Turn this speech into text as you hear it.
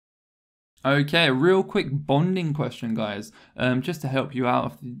Okay, a real quick bonding question, guys, just to help you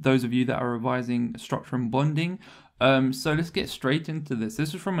out, those of you that are revising structure and bonding. So let's get straight into this.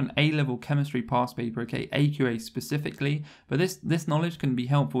 This is from an A-Level Chemistry past paper, okay, AQA specifically, but this knowledge can be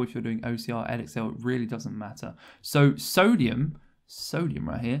helpful if you're doing OCR, Edexcel, it really doesn't matter. So sodium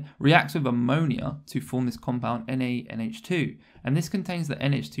right here, reacts with ammonia to form this compound NaNH2, and this contains the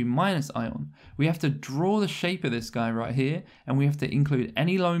NH2 minus ion. We have to draw the shape of this guy right here, and we have to include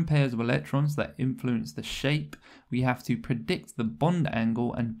any lone pairs of electrons that influence the shape. We have to predict the bond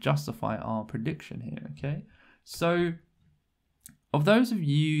angle and justify our prediction here, okay? So, of those of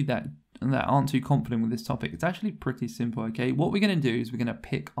you that aren't too confident with this topic, it's actually pretty simple, okay? What we're going to do is we're going to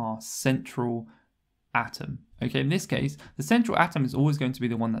pick our central atom. Okay, in this case, the central atom is always going to be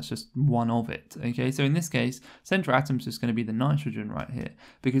the one that's just one of it. Okay, so in this case, central atom is just going to be the nitrogen right here,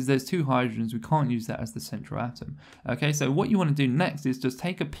 because there's two hydrogens, we can't use that as the central atom. Okay, so what you want to do next is just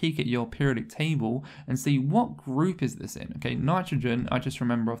take a peek at your periodic table and see what group is this in. Okay, nitrogen, I just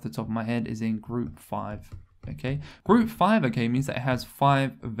remember off the top of my head, is in group 5. Okay, group 5, okay, means that it has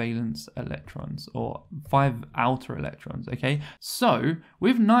 5 valence electrons, or 5 outer electrons. Okay, so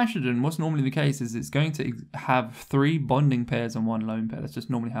with nitrogen, what's normally the case is it's going to have 3 bonding pairs and 1 lone pair. That's just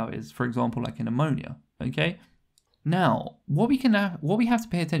normally how it is, for example, like in ammonia. Okay, now what we have to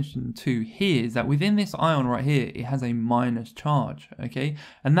pay attention to here is that within this ion right here, it has a minus charge. Okay,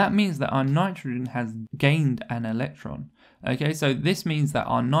 and that means that our nitrogen has gained an electron. Okay, so this means that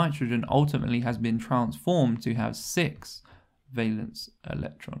our nitrogen ultimately has been transformed to have 6 valence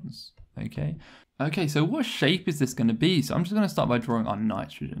electrons. Okay, so what shape is this going to be? So I'm just going to start by drawing our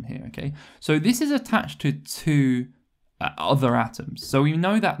nitrogen here. Okay, so this is attached to 2 other atoms. So we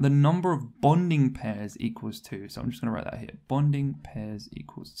know that the number of bonding pairs equals 2. So I'm just going to write that here. Bonding pairs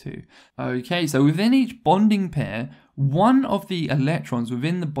equals 2. Okay, so within each bonding pair, one of the electrons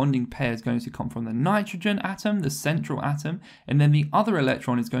within the bonding pair is going to come from the nitrogen atom, the central atom, and then the other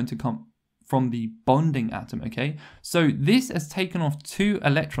electron is going to come from the bonding atom, okay? So this has taken off 2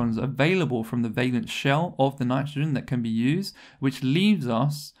 electrons available from the valence shell of the nitrogen that can be used, which leaves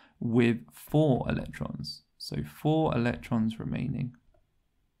us with 4 electrons. So 4 electrons remaining.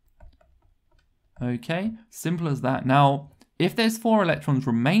 Okay, simple as that. Now, if there's 4 electrons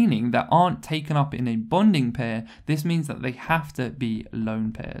remaining that aren't taken up in a bonding pair, this means that they have to be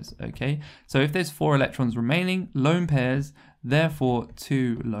lone pairs, okay? So if there's 4 electrons remaining, lone pairs, therefore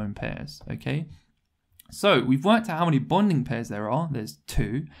 2 lone pairs, okay? So we've worked out how many bonding pairs there are, there's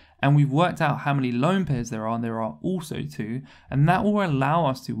 2, and we've worked out how many lone pairs there are also 2, and that will allow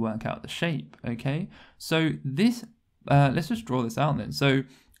us to work out the shape, okay? So this, let's just draw this out then. So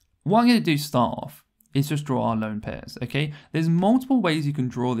what I'm going to do to start off is just draw our lone pairs, okay? There's multiple ways you can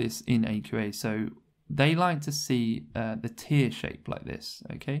draw this in AQA, so they like to see the tier shape like this,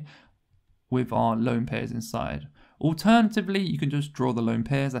 okay? With our lone pairs inside. Alternatively, you can just draw the lone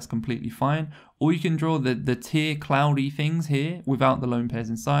pairs, that's completely fine. Or you can draw the tier cloudy things here without the lone pairs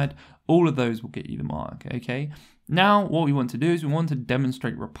inside. All of those will get you the mark, okay? Now, what we want to do is we want to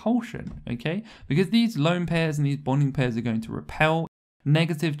demonstrate repulsion, okay? Because these lone pairs and these bonding pairs are going to repel.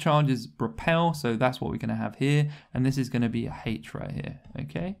 Negative charges repel, so that's what we're going to have here. And this is going to be a H right here,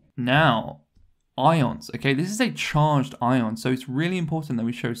 okay? Now, ions, okay? This is a charged ion, so it's really important that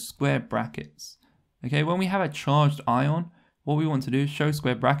we show square brackets. Okay, when we have a charged ion, what we want to do is show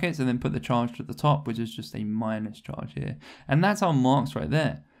square brackets and then put the charge at the top, which is just a minus charge here. And that's our marks right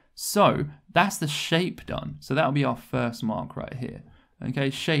there. So that's the shape done. So that'll be our first mark right here.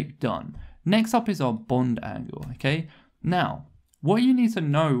 Okay, shape done. Next up is our bond angle. Okay, now what you need to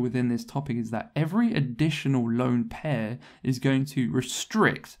know within this topic is that every additional lone pair is going to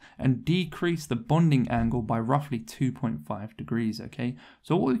restrict and decrease the bonding angle by roughly 2.5 degrees, okay?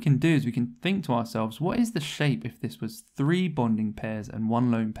 So what we can do is we can think to ourselves, what is the shape if this was 3 bonding pairs and 1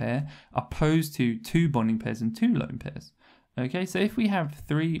 lone pair, opposed to 2 bonding pairs and 2 lone pairs? Okay, so if we have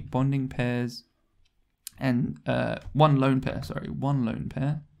 3 bonding pairs and 1 lone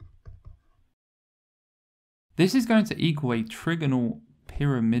pair, this is going to equal a trigonal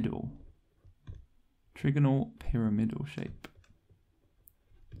pyramidal shape.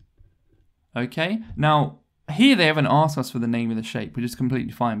 Okay, now here they haven't asked us for the name of the shape, which is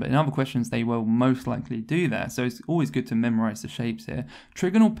completely fine, but in other questions they will most likely do that, so it's always good to memorize the shapes here.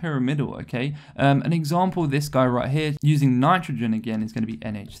 Trigonal pyramidal, okay? An example of this guy right here, using nitrogen again, is going to be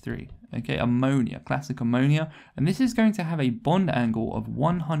NH3, okay, ammonia, classic ammonia, and this is going to have a bond angle of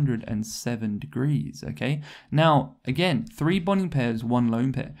 107 degrees, okay? Now, again, 3 bonding pairs, 1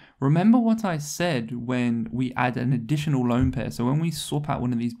 lone pair. Remember what I said when we add an additional lone pair. So when we swap out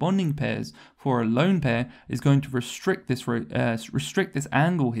one of these bonding pairs for a lone pair, is going to restrict this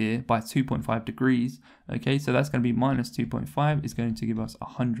angle here by 2.5 degrees, okay? So that's going to be minus 2.5 is going to give us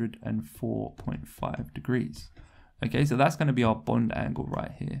 104.5 degrees. Okay, so that's going to be our bond angle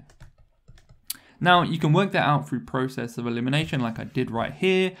right here. Now, you can work that out through process of elimination like I did right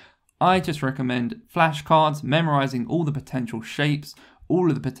here. I just recommend flashcards, memorizing all the potential shapes, all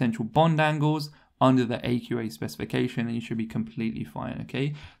of the potential bond angles under the AQA specification, and you should be completely fine,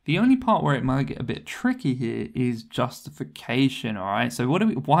 okay? The only part where it might get a bit tricky here is justification, all right? So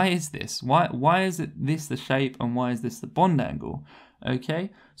why is this? Why is this the shape and why is this the bond angle? Okay,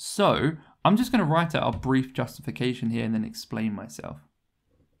 so I'm just going to write out a brief justification here and then explain myself.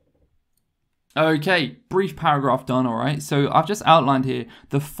 Okay, brief paragraph done, all right? So I've just outlined here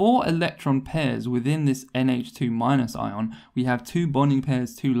the 4 electron pairs within this NH2 minus ion. We have 2 bonding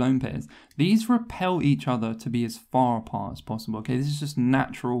pairs, 2 lone pairs. These repel each other to be as far apart as possible, okay? This is just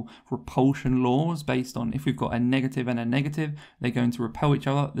natural repulsion laws based on if we've got a negative and a negative, they're going to repel each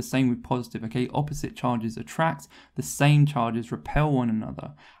other. The same with positive, okay? Opposite charges attract, the same charges repel one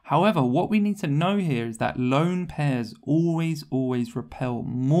another. However, what we need to know here is that lone pairs always repel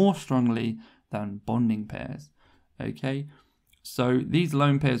more strongly than bonding pairs, okay? So these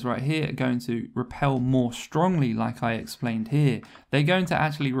lone pairs right here are going to repel more strongly like I explained here. They're going to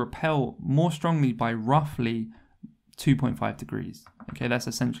actually repel more strongly by roughly 2.5 degrees. Okay, that's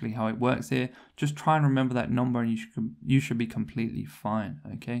essentially how it works here. Just try and remember that number and you should be completely fine,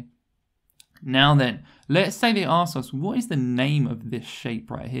 okay? Now then, let's say they ask us, what is the name of this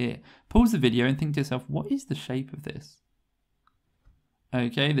shape right here? Pause the video and think to yourself, what is the shape of this?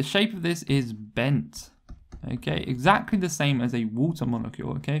 Okay, the shape of this is bent. Okay, exactly the same as a water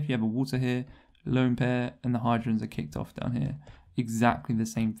molecule. Okay, if you have a water here, lone pair, and the hydrogens are kicked off down here. Exactly the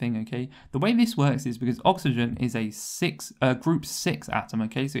same thing, okay? The way this works is because oxygen is a group 6 atom,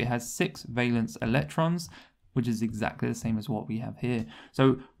 okay? So it has 6 valence electrons, which is exactly the same as what we have here.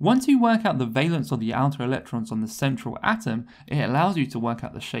 So once you work out the valence or the outer electrons on the central atom, it allows you to work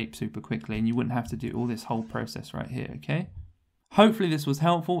out the shape super quickly, and you wouldn't have to do all this whole process right here, okay? Hopefully this was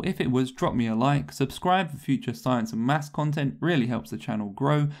helpful. If it was, drop me a like, subscribe for future science and maths content, really helps the channel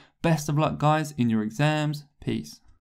grow. Best of luck guys in your exams. Peace.